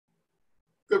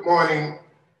Good morning,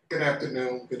 good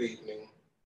afternoon, good evening.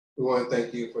 We want to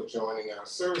thank you for joining our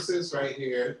services right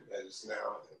here that is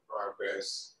now in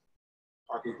progress.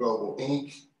 Kiki Global Inc.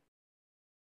 is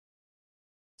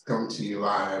coming to you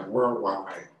live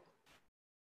worldwide.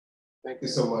 Thank you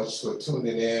so much for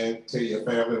tuning in. Tell your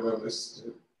family members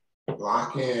to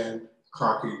lock in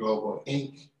Kiki Global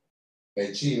Inc. at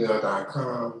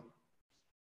gmail.com.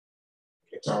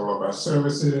 Get all of our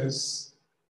services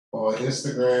on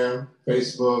Instagram,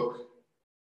 Facebook.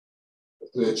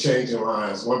 We're changing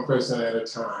lives one person at a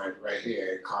time right here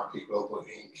at Kiki Global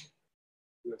Inc.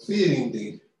 We're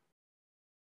feeding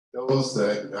those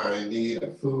that are in need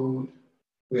of food.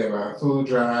 We have our food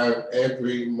drive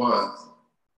every month.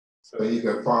 So you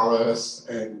can follow us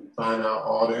and find out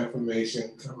all the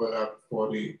information coming up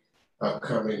for the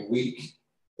upcoming week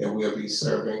that we'll be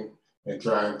serving and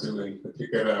driving through, and you can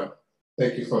pick it up.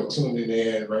 Thank you for tuning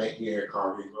in right here at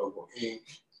Kiki Global Inc.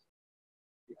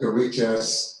 You can reach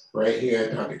us right here,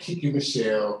 Dr. Kiki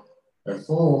Michelle at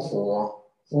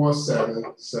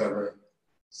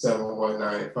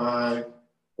 404-477-7195,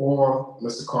 or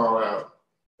Mr. Carl out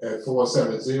at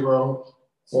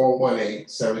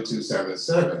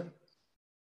 470-418-7277.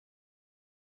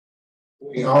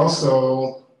 We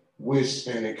also wish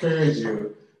and encourage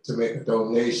you to make a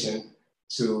donation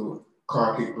to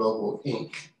Kiki Global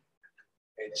Inc.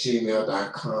 at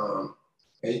gmail.com.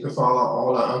 And you can follow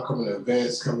all our upcoming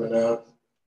events coming up.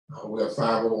 We're a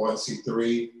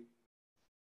 501c3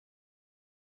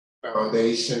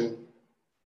 foundation.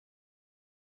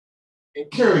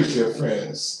 Encourage your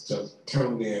friends to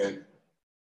tune in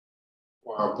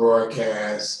for our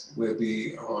broadcast. We'll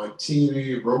be on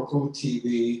TV, Roku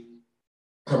TV,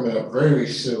 coming up very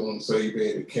soon, so you'll be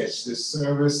able to catch this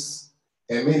service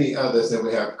and many others that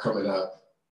we have coming up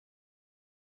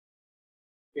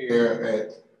here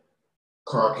at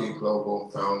Kiki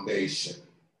Global Foundation.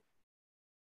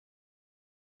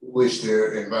 We wish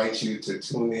to invite you to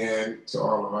tune in to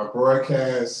all of our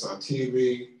broadcasts on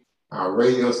TV, our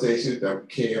radio station,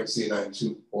 WKMC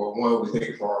 92.1. We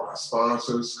thank you for all our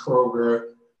sponsors,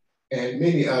 Kroger, and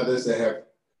many others that have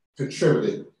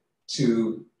contributed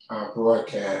to our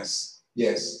broadcasts.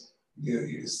 Yes,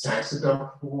 it's tax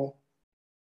deductible.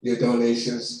 Your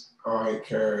donations are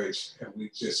encouraged, and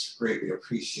we just greatly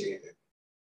appreciate it.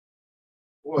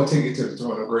 I want to take you to the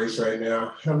throne of grace right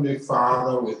now. Heavenly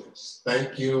Father, we just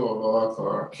thank you, oh Lord,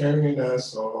 for carrying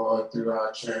us, oh Lord, through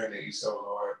our journeys, oh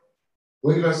Lord.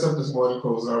 Waking us up this morning,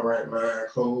 close our right mind,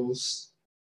 close,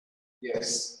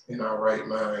 yes, in our right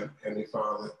mind, Heavenly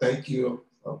Father. Thank you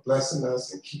for blessing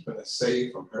us and keeping us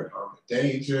safe from hurt, harm, and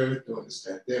danger during this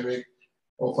pandemic.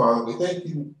 Oh Father, we thank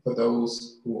you for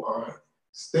those who are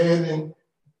standing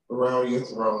around your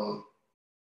throne,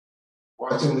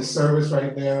 watching the service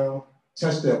right now.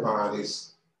 Touch their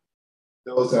bodies.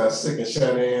 Those that are sick and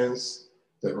shut-ins,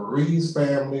 the bereaved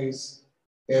families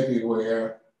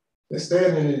everywhere. They're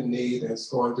standing in need and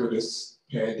going through this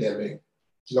pandemic.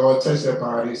 Lord, touch their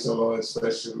bodies, so Lord, in a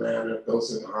special manner.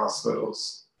 Those in the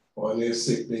hospitals or in their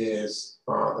sick beds,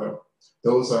 Father.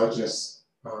 Those are just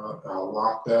are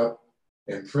locked up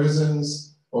in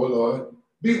prisons. Oh Lord,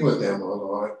 be with them, oh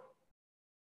Lord. I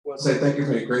want to say thank you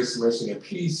for your grace, mercy, and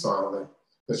peace, Father.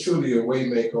 But truly a way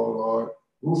maker, oh Lord,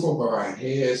 roof over our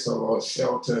heads, oh Lord,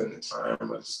 shelter in the time of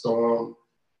the storm.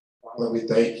 Father, we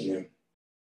thank you.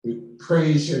 We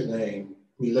praise your name.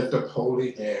 We lift up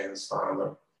holy hands,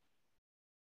 Father.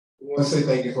 We want to say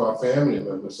thank you for our family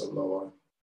members, oh Lord.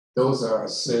 Those that are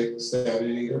sick, stand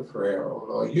in need of prayer, oh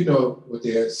Lord. You know what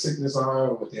their sickness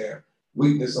are, what their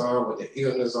weakness are, what their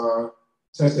illness are.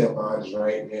 Touch their bodies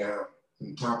right now,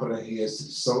 from the top of their heads to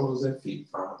the soles of their feet,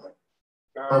 Father.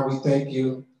 God, we thank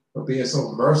you for being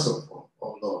so merciful,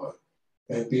 oh Lord,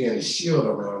 and being a shield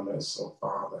around us, oh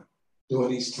Father,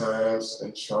 during these times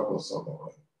and troubles, oh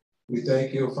Lord. We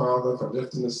thank you, Father, for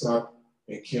lifting us up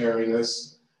and carrying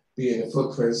us, being the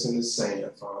footprints in the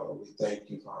sand, Father. We thank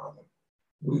you, Father.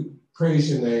 We praise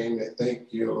your name and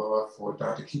thank you, Lord, for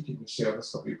Dr. Kiki Michelle.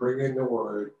 So we bring in the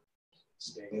word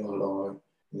today, oh Lord,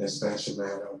 in a special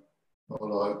manner. Oh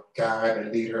Lord, guide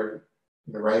and lead her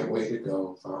in the right way to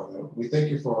go, Father. We thank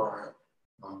you for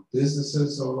our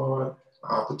businesses, oh Lord,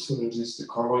 opportunities to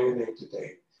call on your name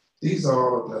today. These are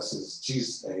all the blessings in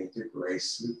Jesus' name, through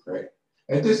grace, we pray.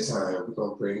 At this time, we're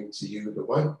going to bring to you the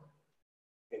one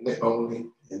and the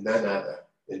only and none other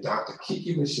than Dr.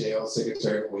 Kiki Michelle,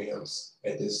 Secretary Williams,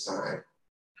 at this time.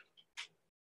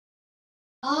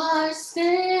 Are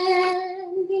standing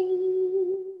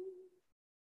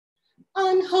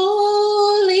on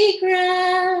holy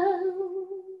ground,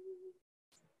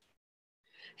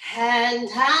 and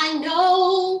I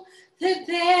know that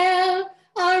there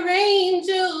are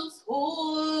angels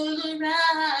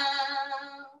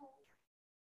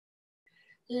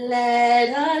Let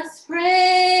us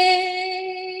praise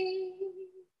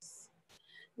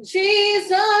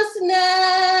Jesus now,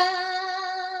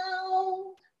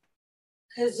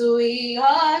 'cause we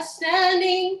are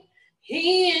standing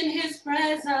in his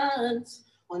presence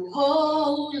on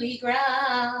holy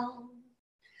ground.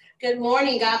 Good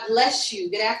morning, God bless you.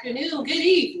 Good afternoon, good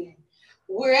evening.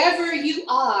 Wherever you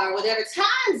are, whatever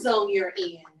time zone you're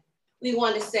in, we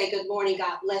want to say good morning,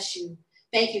 God bless you.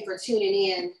 Thank you for tuning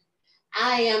in.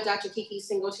 I am Dr. Kiki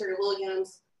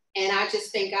Singletary-Williams, and I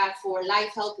just thank God for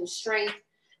life, health, and strength.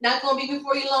 Not going to be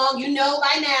before you long. You know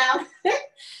by now.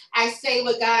 I say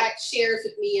what God shares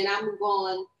with me, and I move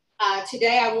on.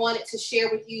 Today, I wanted to share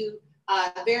with you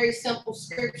a very simple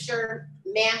scripture,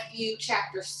 Matthew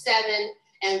chapter 7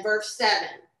 and verse 7.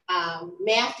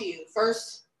 Matthew,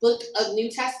 first book of New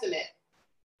Testament,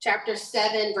 chapter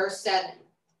 7, verse 7.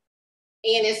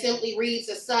 And it simply reads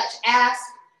as such: ask,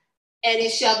 and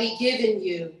it shall be given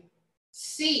you.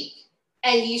 Seek,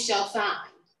 and ye shall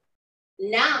find.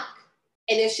 Knock,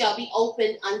 and it shall be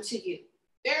opened unto you.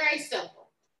 Very simple.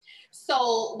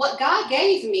 So what God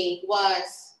gave me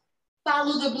was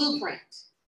follow the blueprint.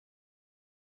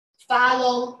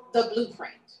 Follow the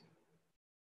blueprint.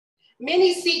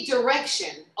 Many seek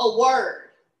direction, a word,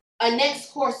 a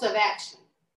next course of action.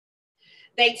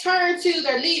 They turn to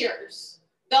their leaders,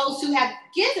 those who have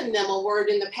given them a word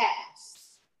in the past.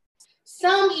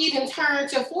 Some even turn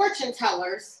to fortune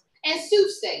tellers and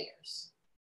soothsayers.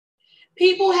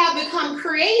 People have become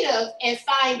creative in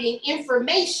finding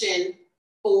information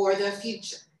for the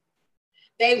future.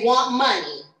 They want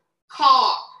money,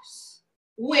 cars,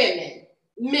 women,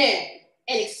 men,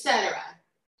 and etc.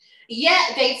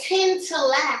 Yet they tend to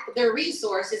lack the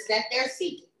resources that they're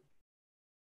seeking,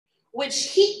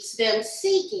 which keeps them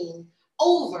seeking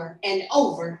over and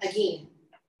over again.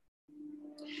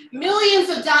 Millions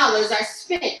of dollars are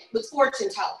spent with fortune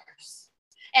tellers,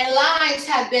 and lives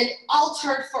have been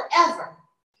altered forever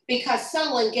because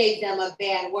someone gave them a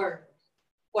bad word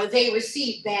or they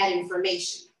received bad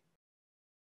information.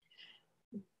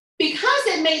 Because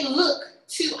it may look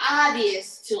too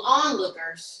obvious to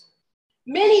onlookers,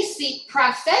 many seek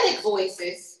prophetic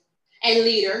voices and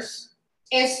leaders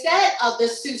instead of the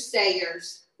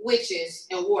soothsayers, witches,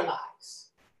 and warlocks.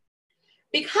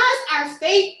 Because our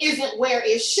faith isn't where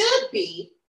it should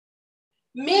be,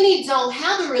 many don't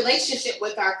have a relationship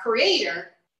with our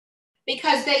Creator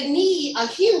because they need a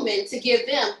human to give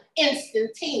them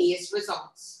instantaneous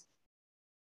results.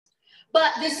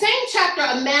 But the same chapter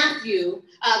of Matthew,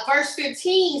 verse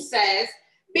 15 says,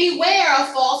 beware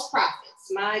of false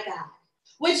prophets, my God,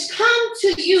 which come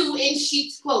to you in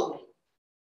sheep's clothing.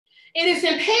 It is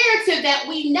imperative that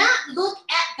we not look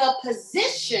at the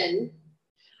position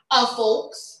of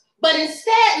folks, but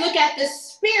instead look at the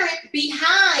spirit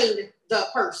behind the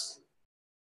person.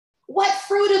 What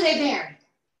fruit are they bearing?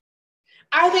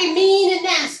 Are they mean and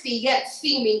nasty, yet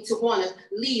seeming to want to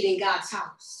lead in God's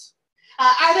house?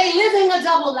 Are they living a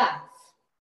double life?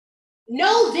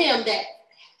 Know them that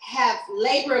have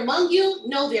labor among you,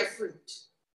 know their fruit.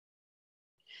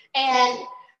 And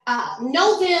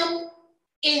know them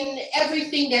in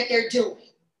everything that they're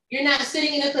doing. You're not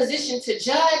sitting in a position to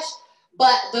judge,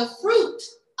 but the fruit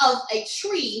of a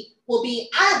tree will be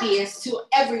obvious to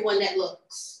everyone that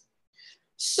looks.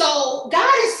 So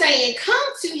God is saying,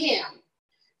 come to him.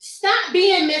 Stop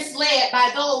being misled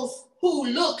by those who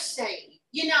look saved.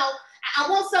 You know, I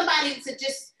want somebody to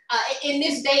just, in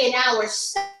this day and hour,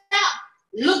 stop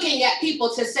looking at people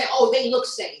to say, oh, they look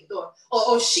saved,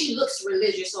 or she looks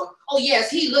religious, or, oh, yes,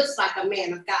 he looks like a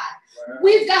man of God. Wow.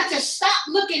 We've got to stop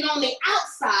looking on the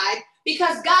outside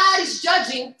because God is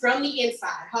judging from the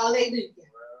inside. Hallelujah.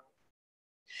 Wow.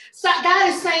 So God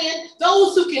is saying,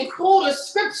 those who can quote a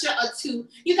scripture or two,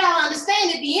 you got to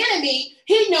understand that the enemy,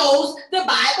 he knows the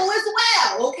Bible as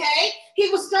well, okay? He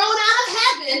was thrown out of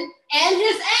heaven and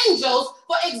his angels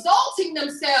for exalting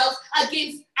themselves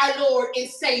against our Lord and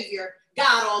Savior,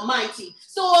 God Almighty.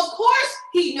 So of course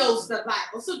he knows the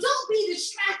Bible. So don't be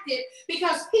distracted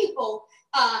because people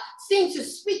seem to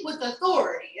speak with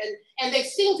authority and they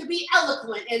seem to be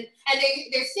eloquent and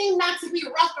they seem not to be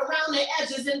rough around the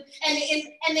edges and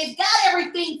they've got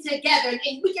everything together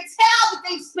and we can tell that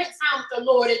they've spent time with the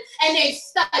Lord and they've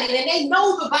studied and they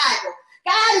know the Bible.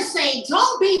 God is saying,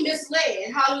 don't be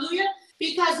misled, hallelujah,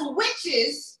 because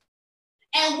witches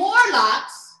and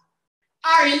warlocks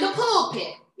are in the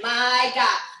pulpit. My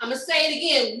God, I'm going to say it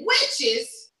again.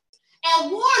 Witches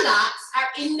and warlocks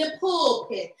are in the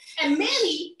pulpit. And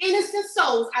many innocent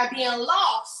souls are being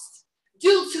lost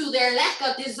due to their lack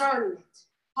of discernment.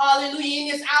 Hallelujah. In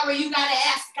this hour, you got to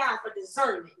ask God for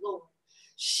discernment, Lord.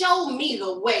 show me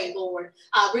the way, Lord.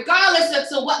 Regardless of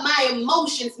to what my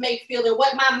emotions may feel and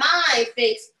what my mind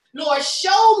thinks, Lord,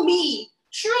 show me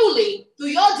truly through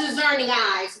your discerning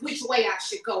eyes which way I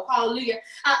should go. Hallelujah.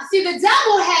 See, the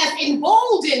devil has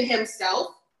emboldened himself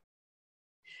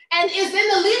and is in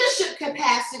the leadership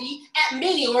capacity at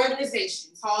many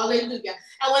organizations. Hallelujah.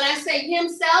 And when I say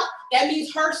himself, that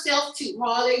means herself too.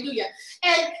 Hallelujah.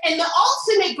 And the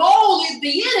ultimate goal of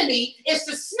the enemy is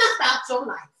to snuff out your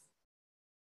life.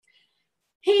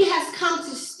 He has come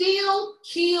to steal,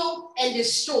 kill, and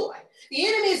destroy. The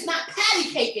enemy is not patty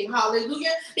caking,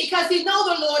 hallelujah, because he knows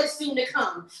the Lord is soon to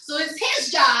come. So it's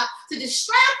his job to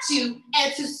distract you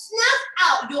and to snuff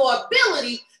out your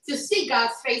ability to see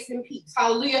God's face in peace.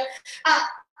 Hallelujah.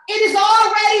 It is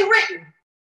already written,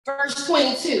 verse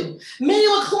 22. Many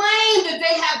will claim that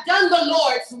they have done the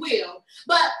Lord's will,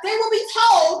 but they will be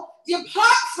told,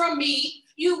 depart from me,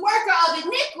 you worker of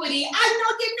iniquity. I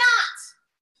know you not.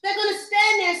 They're going to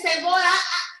stand there and say, Lord,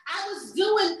 I was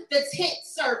doing the tent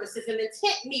services and the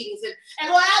tent meetings. And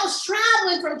Lord, I was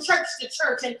traveling from church to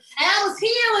church. And I was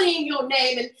healing in your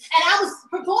name. And I was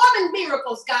performing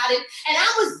miracles, God. And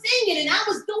I was singing. And I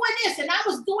was doing this. And I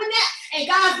was doing that. And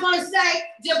God's going to say,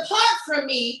 depart from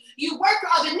me, you worker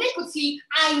of iniquity.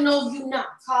 I know you not.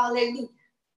 Hallelujah.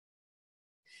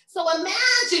 So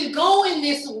imagine going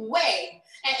this way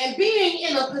and being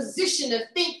in a position to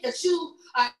think that you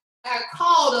are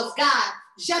called of God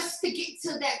just to get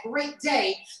to that great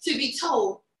day to be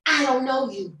told, I don't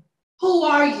know you. Who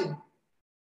are you?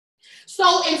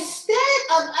 So instead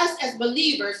of us as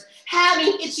believers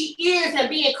having itchy ears and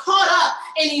being caught up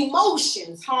in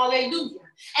emotions, hallelujah,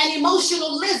 and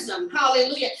emotionalism,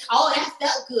 hallelujah. Oh, that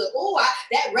felt good. Oh,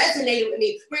 that resonated with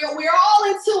me. We're all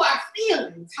into our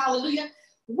feelings, hallelujah.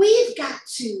 We've got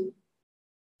to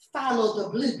follow the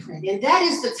blueprint. And that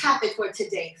is the topic for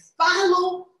today.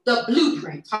 Follow the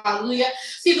blueprint. Hallelujah.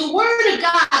 See, the word of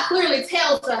God clearly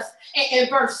tells us in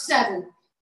verse 7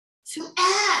 to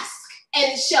ask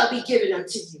and it shall be given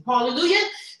unto you. Hallelujah.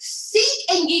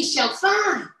 Seek and ye shall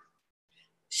find.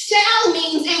 Shall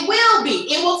means it will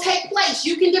be. It will take place.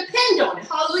 You can depend on it.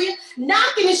 Hallelujah.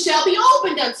 Knock and it shall be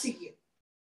opened unto you.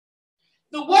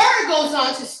 The word goes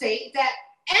on to state that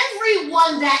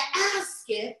everyone that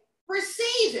asketh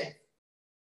receiveth,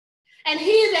 and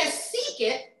he that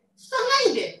seeketh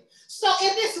find it. So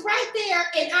if it's right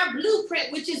there in our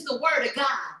blueprint, which is the word of God,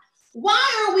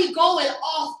 why are we going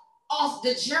off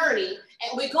the journey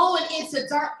and we're going into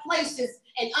dark places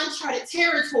and uncharted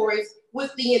territories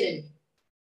with the enemy?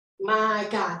 My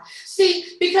God. See,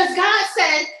 because God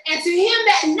said, and to him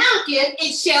that knocketh,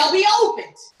 it shall be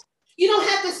opened. You don't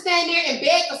have to stand there and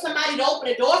beg for somebody to open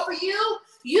a door for you.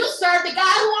 You serve the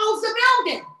God who owns the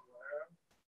building.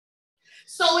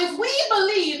 So if we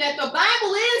believe that the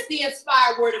Bible is the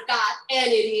inspired word of God, and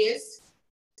it is,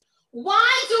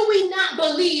 why do we not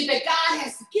believe that God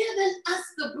has given us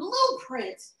the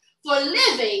blueprint for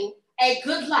living a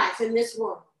good life in this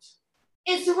world?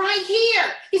 It's right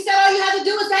here. He said all you have to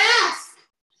do is ask.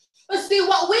 But see,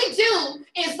 what we do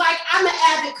is like, I'm an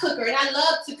avid cooker and I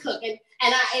love to cook. And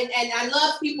I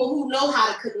love people who know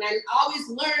how to cook. And I always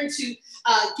learn to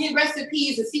get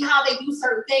recipes and see how they do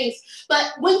certain things.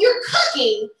 But when you're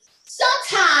cooking,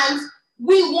 sometimes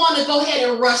we want to go ahead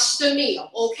and rush the meal,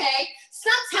 okay?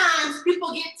 Sometimes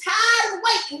people get tired of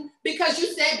waiting because you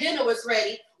said dinner was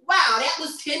ready. Wow, that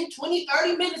was 10, 20,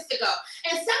 30 minutes ago.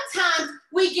 And sometimes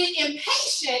we get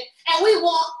impatient and we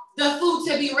want the food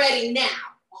to be ready now.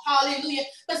 Hallelujah.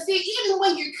 But see, even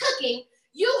when you're cooking,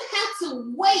 you have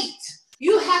to wait.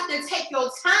 You have to take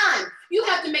your time. You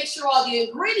have to make sure all the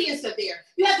ingredients are there.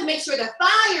 You have to make sure the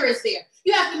fire is there.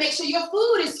 You have to make sure your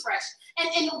food is fresh.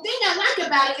 And the thing I like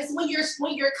about it is when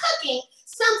you're cooking,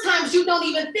 sometimes you don't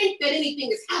even think that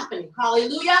anything is happening.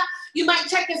 Hallelujah. You might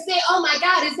check and say, oh my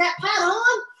God, is that pot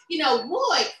on? You know,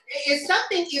 boy, is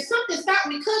something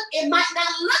starting to cook? It might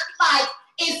not look like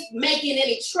it's making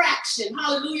any traction.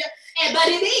 Hallelujah. But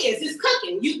it is. It's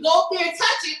cooking. You go up there and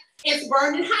touch it, it's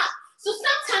burning hot. So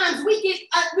sometimes we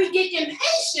get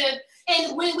impatient,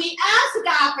 and when we ask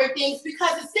God for things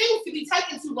because it seems to be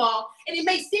taking too long, and it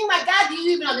may seem like, God, do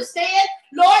you even understand?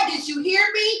 Lord, did you hear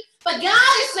me? But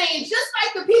God is saying, just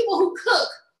like the people who cook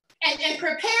and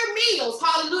prepare meals,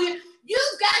 hallelujah,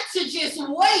 you've got to just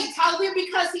wait, hallelujah,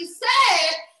 because he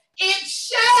said, it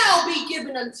shall be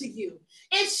given unto you.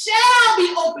 It shall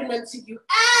be opened unto you.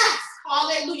 Ask,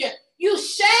 hallelujah. You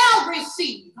shall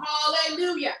receive,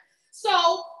 hallelujah. So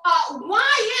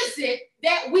why is it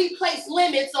that we place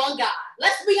limits on God?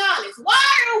 Let's be honest. Why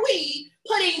are we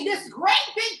putting this great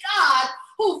big God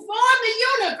who formed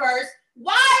the universe,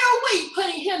 why are we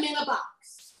putting him in a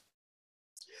box?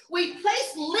 We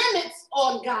place limits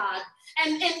on God.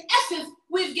 And in essence,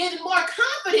 we've given more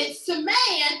confidence to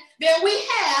man than we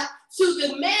have to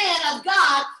the man of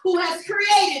God who has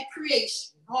created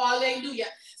creation. Hallelujah.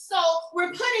 So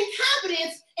we're putting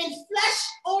confidence in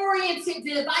flesh-oriented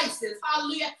devices.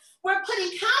 Hallelujah. We're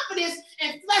putting confidence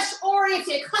in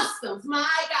flesh-oriented customs. My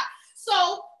God.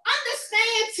 So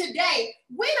understand today,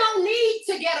 we don't need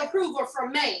to get approval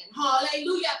from man.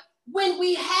 Hallelujah. When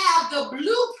we have the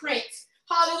blueprint,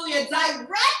 hallelujah,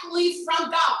 directly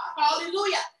from God.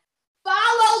 Hallelujah.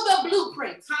 Follow the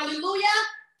blueprint. Hallelujah.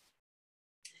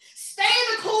 Stay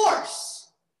the course.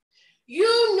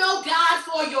 You know God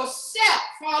for yourself.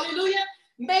 Hallelujah.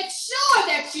 Make sure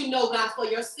that you know God for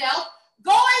yourself.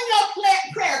 Go in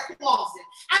your prayer closet.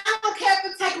 I don't care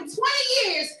if it takes him 20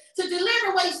 years to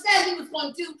deliver what he said he was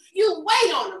going to do. You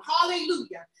wait on him.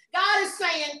 Hallelujah. God is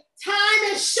saying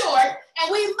time is short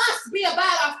and we must be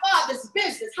about our Father's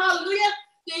business. Hallelujah.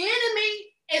 The enemy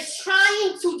is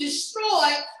trying to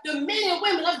destroy the men and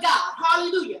women of God.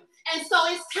 Hallelujah. And so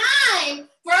it's time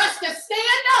for us to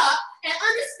stand up and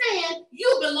understand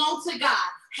you belong to God.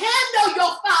 Handle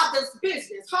your Father's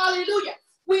business. Hallelujah.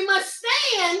 We must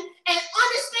stand and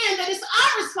understand that it's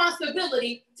our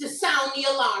responsibility to sound the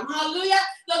alarm. Hallelujah.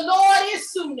 The Lord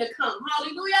is soon to come.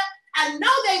 Hallelujah. I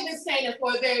know they've been saying it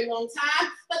for a very long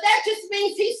time, but that just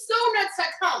means he's sooner to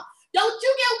come. Don't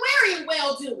you get weary in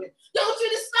well-doing. Don't you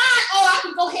decide, oh, I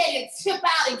can go ahead and tip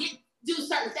out and do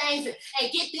certain things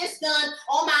and get this done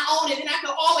on my own, and then I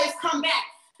can always come back.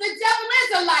 The devil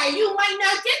is a liar. You might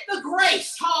not get the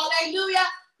grace. Hallelujah.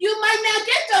 You might not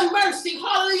get the mercy,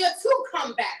 hallelujah, to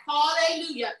come back.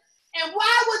 Hallelujah. And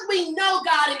why would we know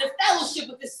God in the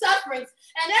fellowship of his sufferings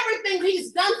and everything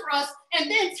he's done for us and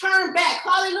then turn back?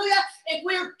 Hallelujah. If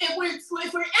we're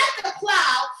at the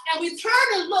plow and we turn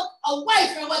and look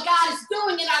away from what God is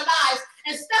doing in our lives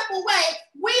and step away,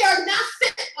 we are not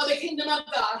fit for the kingdom of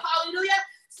God. Hallelujah.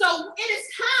 So it is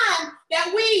time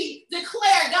that we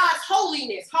declare God's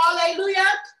holiness. Hallelujah.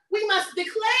 We must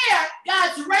declare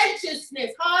God's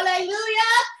righteousness.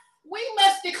 Hallelujah. We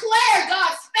must declare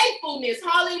God's faithfulness.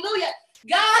 Hallelujah.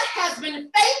 God has been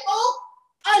faithful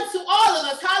unto all of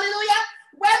us. Hallelujah.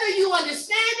 Whether you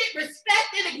understand it,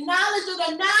 respect it, acknowledge it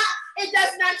or not, it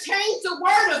does not change the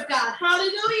word of God.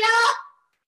 Hallelujah.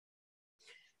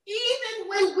 Even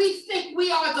when we think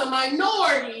we are the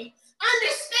minority,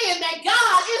 understand that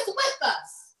God is with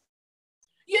us.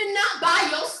 You're not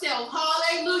by yourself.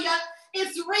 Hallelujah.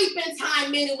 It's reaping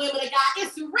time, men and women of God.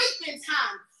 It's reaping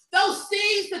time. Those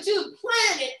seeds that you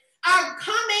planted are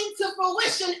coming to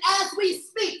fruition as we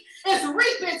speak. It's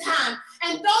reaping time.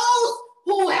 And those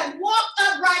who have walked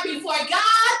upright before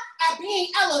God are being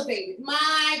elevated.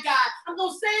 My God. I'm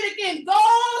going to say it again.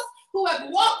 Those who have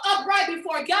walked upright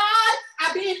before God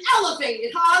are being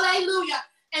elevated. Hallelujah.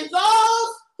 And those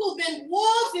who've been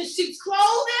wolves in sheep's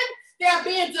clothing, they're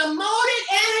being demoted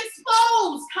and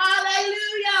exposed.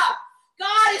 Hallelujah.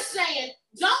 God is saying,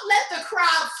 don't let the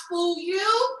crowds fool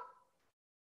you.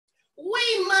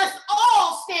 We must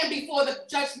all stand before the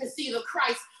judgment seat of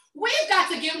Christ. We've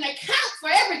got to give an account for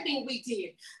everything we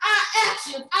did. Our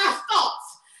actions, our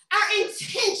thoughts, our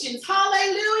intentions.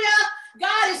 Hallelujah.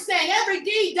 God is saying every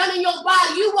deed done in your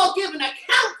body, you will give an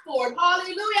account for it.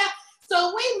 Hallelujah.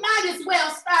 So we might as well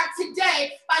start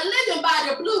today by living by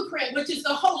the blueprint, which is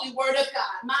the holy word of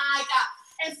God. My God.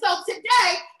 And so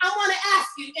today, I want to ask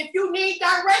you, if you need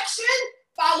direction,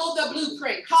 follow the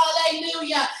blueprint.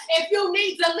 Hallelujah. If you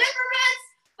need deliverance,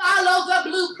 follow the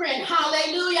blueprint.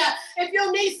 Hallelujah. If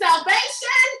you need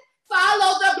salvation,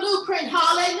 follow the blueprint.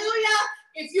 Hallelujah.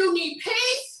 If you need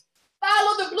peace,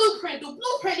 follow the blueprint. The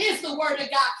blueprint is the word of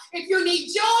God. If you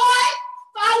need joy,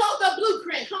 follow the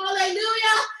blueprint.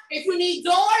 Hallelujah. If you need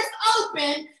doors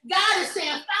open, God is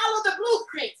saying, follow the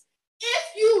blueprint.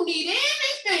 If you need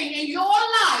anything in your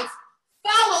life,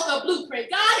 follow the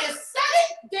blueprint. God has set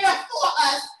it there for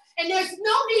us, and there's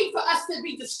no need for us to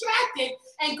be distracted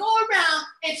and go around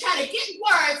and try to get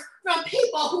words from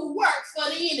people who work for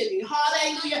the enemy.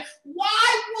 Hallelujah.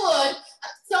 Why would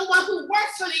someone who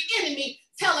works for the enemy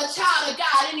tell a child of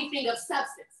God anything of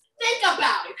substance? Think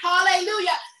about it.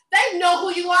 Hallelujah. They know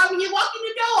who you are when you walk in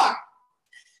the door.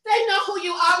 They know who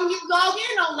you are when you log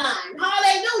in online.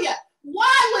 Hallelujah.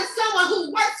 Why would someone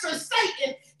who works for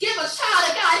Satan give a child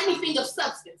of God anything of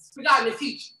substance regarding the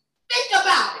future? Think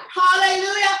about it.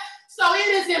 Hallelujah. So it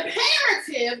is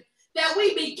imperative that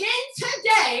we begin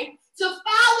today to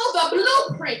follow the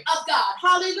blueprint of God.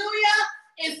 Hallelujah.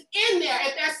 It's in there.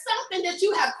 If there's something that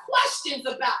you have questions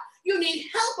about, you need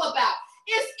help about,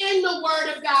 it's in the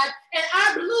word of God. And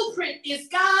our blueprint is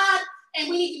God. And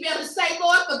we need to be able to say,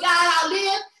 Lord, for God I'll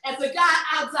live and for God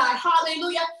I'll die.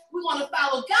 Hallelujah. We want to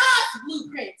follow God's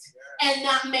blueprint and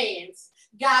not man's.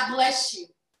 God bless you.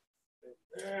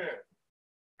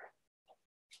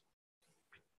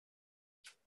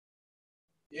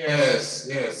 Yes,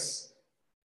 yes.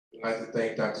 I'd like to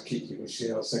thank Dr. Kiki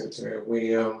Michelle, Secretary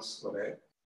Williams, for that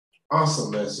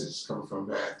awesome message coming from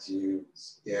Matthew.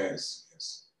 Yes,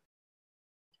 yes.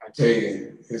 I tell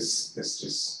you, it's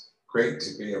just great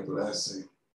to be a blessing,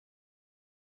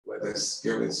 whether it's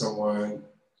giving someone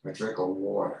a drink of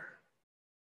water,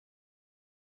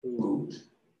 food,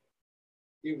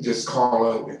 even just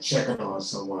calling and checking on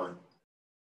someone.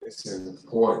 It's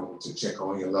important to check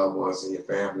on your loved ones and your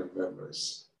family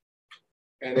members.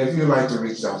 And if you'd like to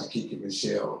reach out to Kiki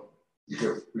Michelle, you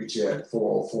can reach her at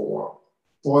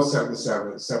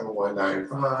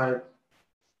 404-477-7195.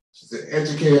 She's an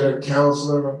educator,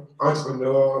 counselor,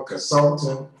 entrepreneur,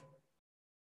 consultant,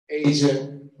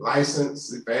 agent,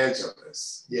 licensed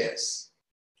evangelist. Yes.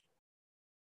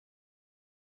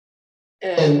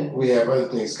 And we have other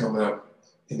things coming up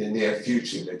in the near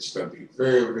future that you're going to be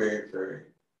very, very, very,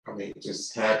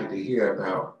 just happy to hear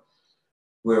about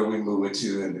where we move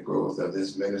into and the growth of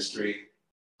this ministry,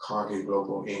 Kiki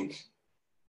Global Inc. I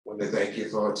want to thank you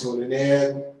for tuning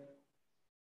in.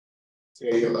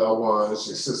 Tell your loved ones,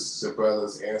 your sisters and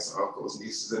brothers, aunts, uncles,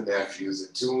 nieces, and nephews,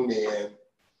 and tune in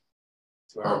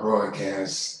to our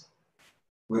broadcast.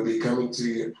 We'll be coming to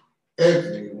you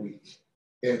every week.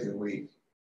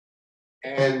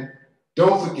 And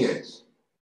don't forget,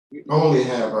 we only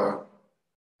have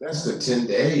less than 10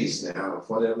 days now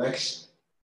for the election.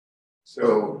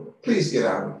 So please get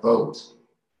out and vote.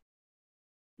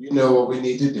 You know what we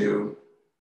need to do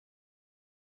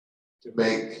to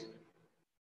make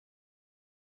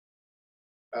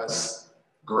us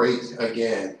great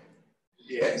again.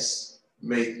 Yes,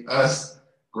 make us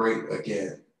great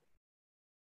again.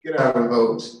 Get out and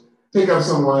vote. Pick up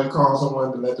someone, call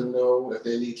someone to let them know if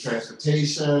they need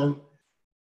transportation.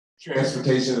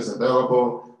 Transportation is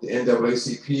available. The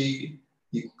NAACP,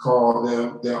 you can call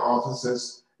them, their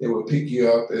offices. They will pick you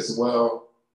up as well.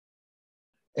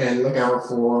 And look out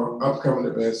for upcoming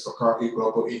events for Kiki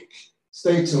Global Inc.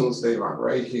 Stay tuned, stay locked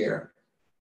right here.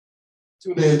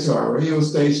 Tune in to our radio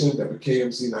station,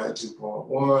 WKMC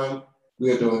 92.1.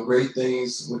 We are doing great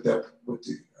things with the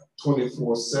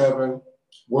 24/7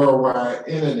 worldwide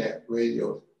internet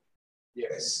radio.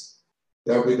 Yes,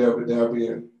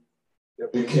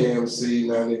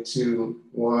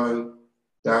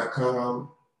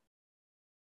 www.WKMC921.com.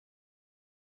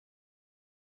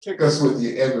 Take us with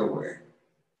you everywhere.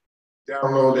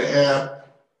 Download the app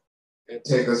and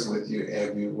take us with you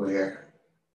everywhere.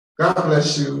 God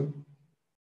bless you.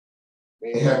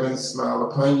 May heaven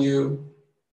smile upon you.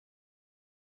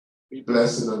 Be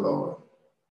blessed in the Lord.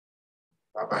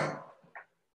 Bye-bye.